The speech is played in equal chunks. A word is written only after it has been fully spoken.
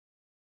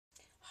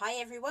Hi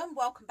everyone,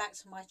 welcome back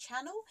to my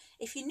channel.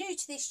 If you're new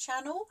to this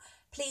channel,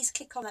 please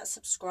click on that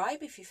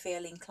subscribe if you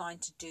feel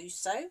inclined to do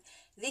so.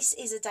 This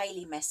is a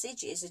daily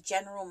message, it is a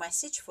general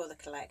message for the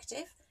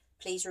collective.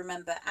 Please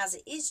remember, as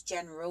it is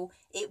general,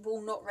 it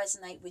will not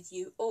resonate with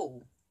you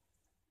all.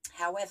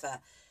 However,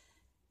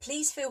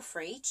 please feel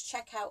free to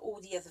check out all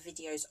the other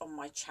videos on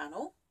my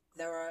channel.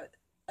 There are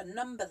a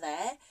number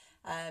there,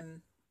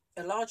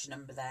 a large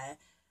number there,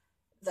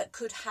 that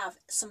could have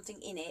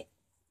something in it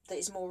that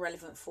is more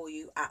relevant for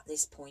you at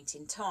this point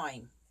in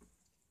time.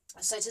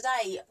 So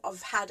today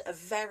I've had a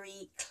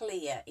very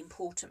clear,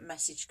 important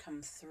message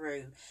come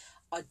through.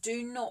 I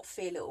do not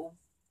feel it will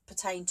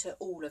pertain to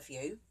all of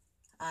you,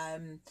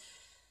 but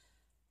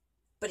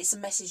it's a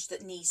message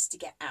that needs to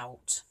get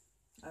out.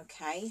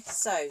 Okay,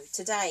 so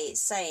today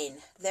it's saying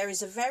there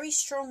is a very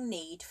strong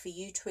need for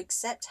you to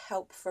accept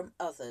help from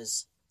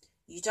others.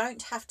 You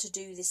don't have to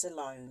do this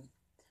alone.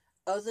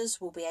 Others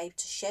will be able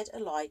to shed a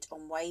light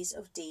on ways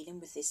of dealing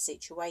with this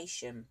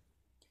situation.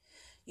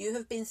 You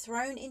have been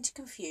thrown into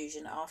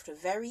confusion after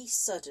very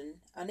sudden,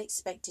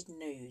 unexpected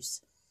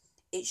news.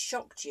 It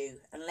shocked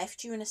you and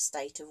left you in a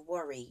state of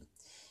worry.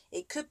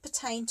 It could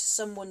pertain to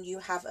someone you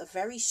have a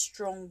very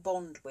strong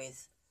bond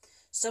with,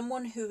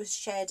 someone who has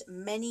shared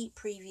many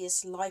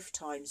previous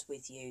lifetimes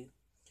with you.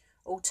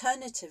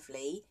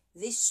 Alternatively,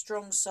 this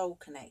strong soul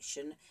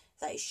connection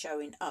that is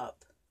showing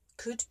up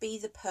could be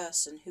the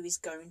person who is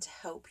going to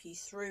help you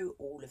through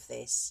all of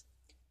this.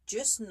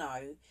 Just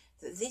know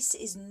that this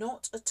is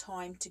not a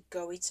time to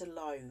go it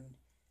alone.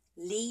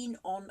 Lean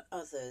on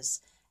others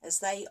as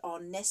they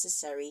are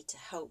necessary to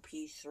help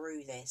you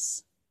through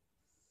this.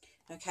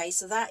 Okay,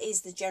 so that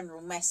is the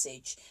general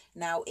message.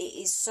 Now, it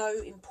is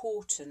so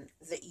important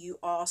that you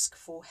ask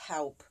for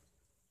help.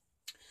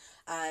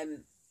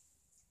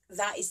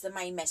 That is the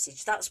main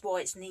message. That's why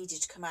it's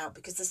needed to come out,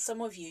 because there's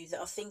some of you that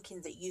are thinking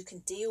that you can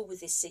deal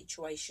with this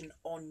situation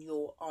on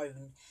your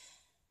own.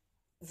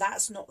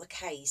 That's not the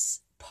case.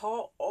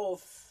 Part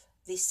of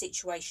this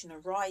situation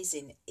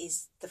arising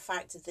is the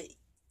fact that it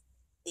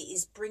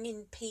is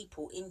bringing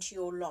people into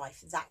your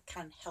life that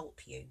can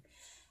help you.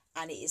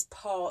 And it is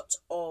part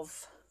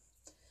of,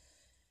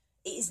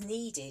 it is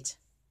needed.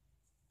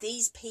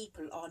 These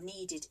people are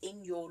needed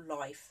in your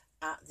life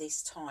at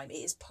this time. It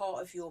is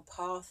part of your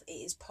path, it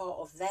is part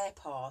of their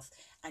path,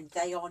 and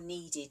they are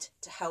needed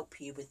to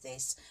help you with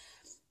this.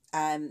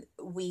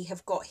 We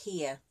have got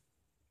here,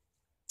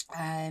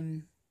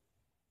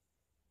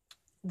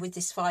 with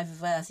this Five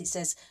of Earth, it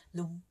says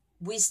the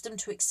wisdom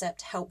to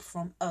accept help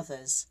from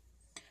others.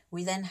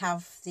 We then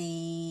have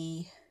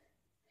the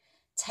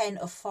Ten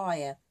of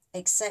Fire,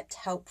 accept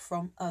help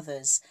from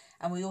others.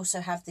 And we also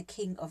have the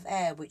King of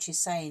Air, which is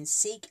saying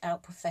seek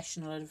out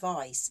professional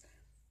advice.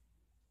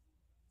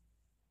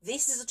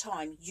 This is a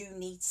time you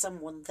need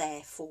someone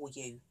there for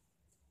you.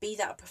 Be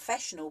that a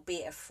professional, be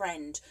it a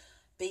friend,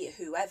 be it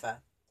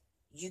whoever.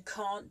 You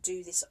can't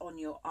do this on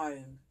your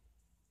own.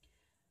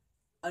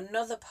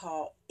 Another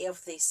part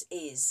of this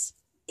is,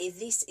 if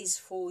this is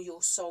for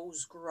your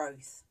soul's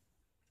growth.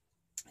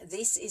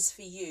 This is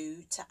for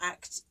you to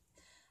act,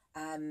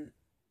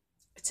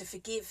 to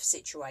forgive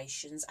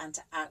situations and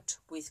to act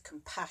with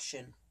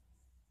compassion.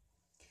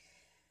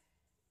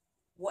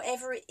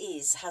 Whatever it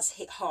is has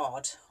hit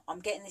hard. I'm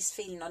getting this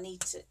feeling I need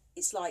to,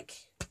 it's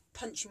like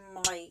punching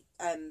my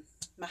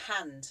my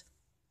hand.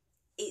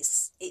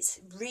 It's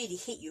really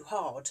hit you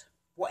hard.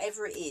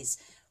 Whatever it is,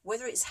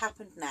 whether it's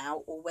happened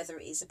now or whether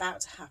it is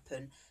about to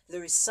happen,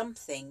 there is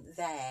something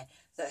there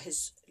that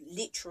has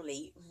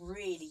literally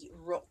really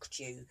rocked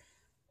you.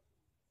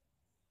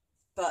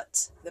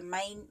 But the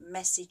main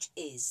message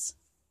is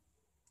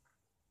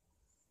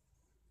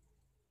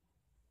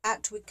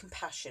act with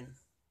compassion.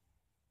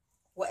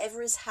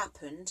 Whatever has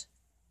happened,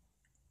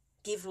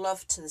 give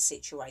love to the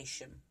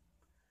situation.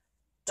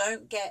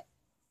 Don't get,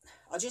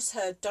 I just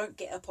heard, don't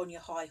get up on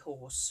your high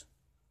horse,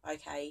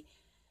 okay?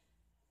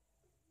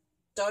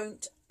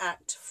 Don't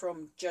act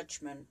from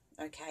judgment,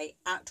 okay?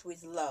 Act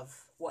with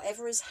love.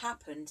 Whatever has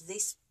happened,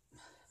 this,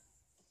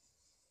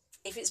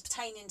 if it's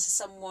pertaining to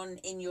someone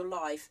in your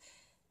life,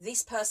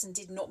 this person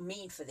did not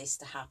mean for this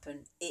to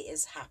happen. It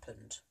has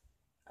happened,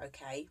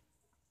 okay?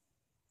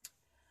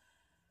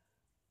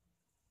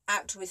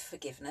 Act with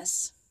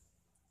forgiveness.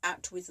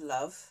 Act with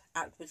love,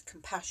 act with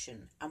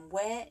compassion, and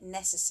where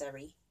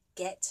necessary,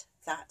 get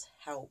that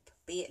help,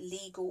 be it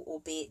legal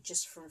or be it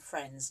just from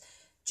friends.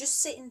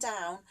 Just sitting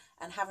down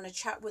and having a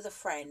chat with a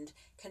friend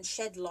can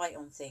shed light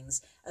on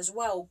things. As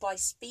well, by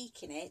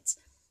speaking it,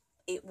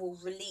 it will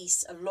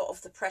release a lot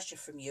of the pressure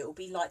from you. It will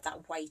be like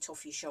that weight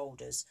off your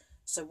shoulders.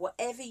 So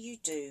whatever you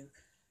do,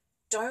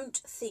 don't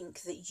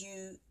think that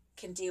you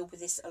can deal with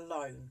this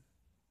alone.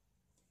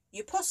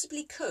 You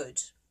possibly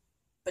could,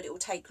 but it will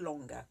take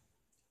longer.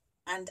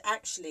 And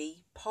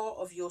actually, part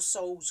of your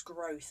soul's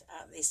growth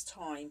at this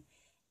time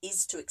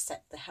is to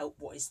accept the help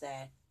what is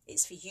there.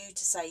 It's for you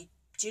to say,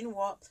 do you know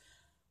what?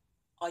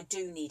 I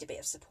do need a bit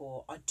of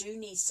support. I do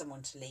need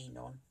someone to lean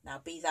on. Now,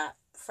 be that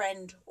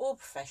friend or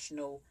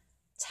professional,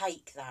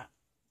 take that.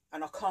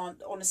 And I can't,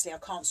 honestly, I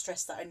can't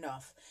stress that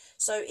enough.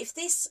 So if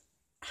this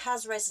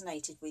has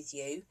resonated with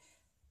you,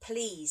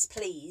 please,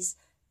 please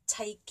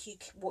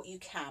take what you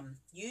can.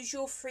 Use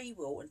your free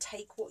will and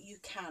take what you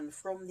can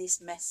from this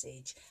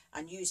message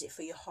and use it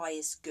for your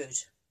highest good.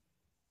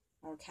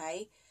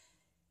 Okay?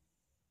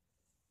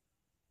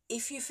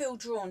 If you feel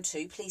drawn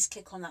to, please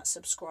click on that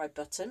subscribe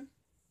button.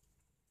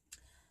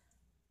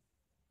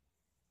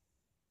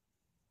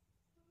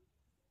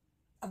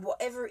 And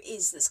whatever it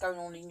is that's going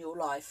on in your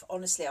life,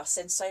 honestly, I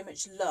send so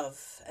much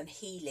love and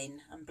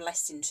healing and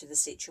blessing to the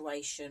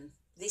situation.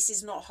 This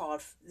is not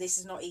hard. This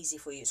is not easy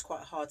for you. It's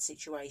quite a hard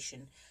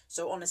situation.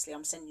 So honestly,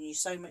 I'm sending you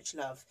so much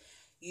love.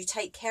 You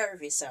take care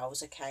of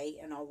yourselves, okay?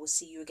 And I will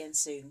see you again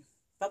soon.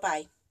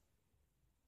 Bye-bye.